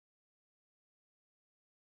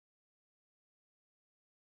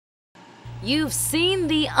You've seen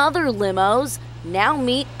the other limos. Now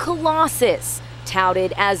meet Colossus,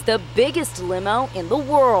 touted as the biggest limo in the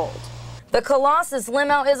world. The Colossus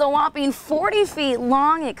limo is a whopping 40 feet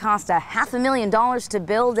long. It cost $500,000 to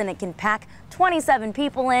build, and it can pack 27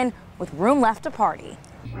 people in with room left to party.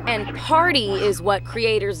 And party is what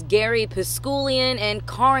creators Gary Piskulian and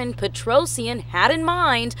Karin Petrosian had in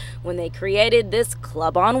mind when they created this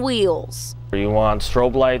club on wheels. You want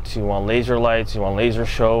strobe lights, you want laser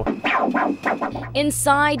show.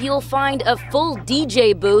 Inside, you'll find a full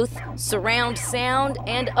DJ booth, surround sound,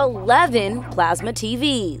 and 11 plasma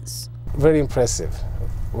TVs. Very impressive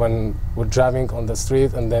when we're driving on the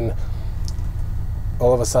street and then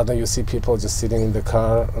all of a sudden you see people just sitting in the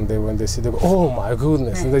car, and when they see, they go, oh my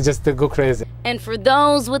goodness, and they go crazy. And for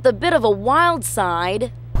those with a bit of a wild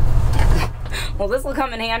side, well, this will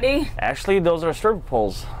come in handy. Actually, those are stripper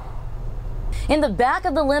poles. In the back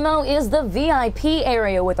of the limo is the VIP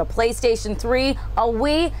area with a PlayStation 3, a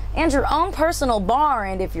Wii, and your own personal bar.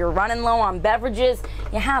 And if you're running low on beverages,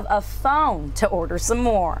 you have a phone to order some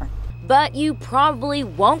more. But you probably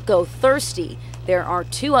won't go thirsty. There are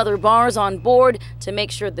 2 other bars on board to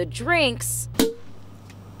make sure the drinks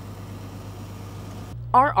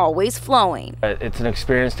are always flowing. It's an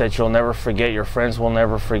experience that you'll never forget. Your friends will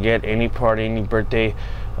never forget. Any party, any birthday,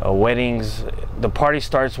 weddings. The party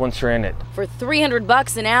starts once you're in it. For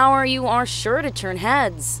 $300 an hour, you are sure to turn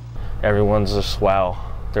heads. Everyone's just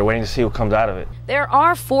wow. They're waiting to see what comes out of it. There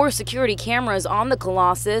are 4 security cameras on the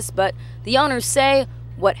Colossus, but the owners say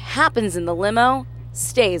what happens in the limo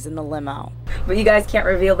stays in the limo. But you guys can't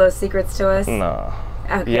reveal those secrets to us? No.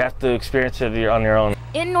 Okay. You have to experience it on your own.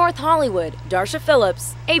 In North Hollywood, Darsha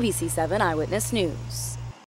Phillips, ABC 7 Eyewitness News.